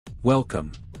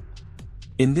Welcome.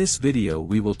 In this video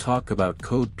we will talk about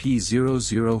code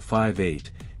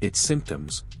P0058, its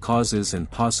symptoms, causes and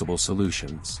possible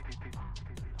solutions.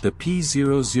 The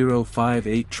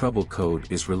P0058 trouble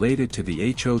code is related to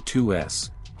the HO2S,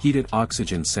 heated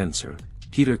oxygen sensor,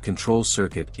 heater control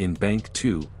circuit in bank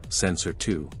 2, sensor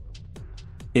 2.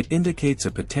 It indicates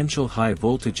a potential high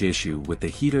voltage issue with the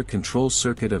heater control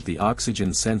circuit of the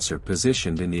oxygen sensor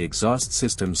positioned in the exhaust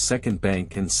system's second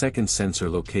bank and second sensor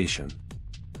location.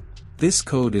 This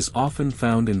code is often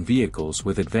found in vehicles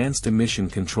with advanced emission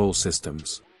control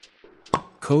systems.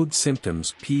 Code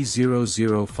symptoms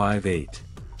P0058.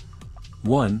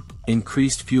 1.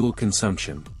 Increased fuel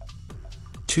consumption.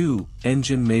 2.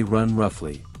 Engine may run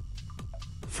roughly.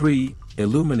 3.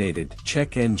 Illuminated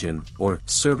check engine or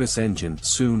service engine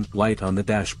soon light on the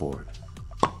dashboard.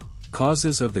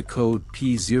 Causes of the code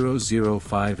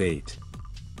P0058.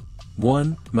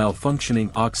 1.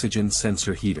 Malfunctioning oxygen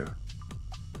sensor heater.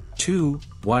 2.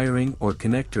 Wiring or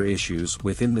connector issues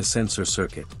within the sensor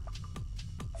circuit.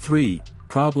 3.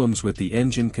 Problems with the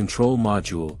engine control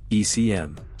module,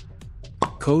 ECM.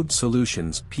 Code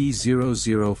solutions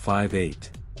P0058.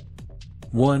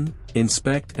 1.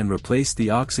 Inspect and replace the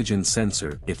oxygen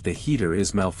sensor if the heater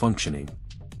is malfunctioning.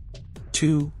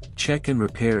 2. Check and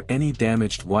repair any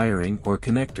damaged wiring or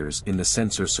connectors in the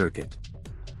sensor circuit.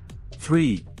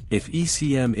 3. If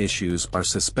ECM issues are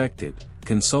suspected,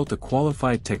 consult a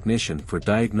qualified technician for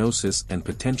diagnosis and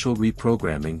potential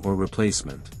reprogramming or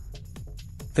replacement.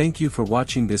 Thank you for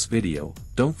watching this video.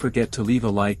 Don't forget to leave a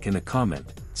like and a comment.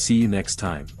 See you next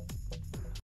time.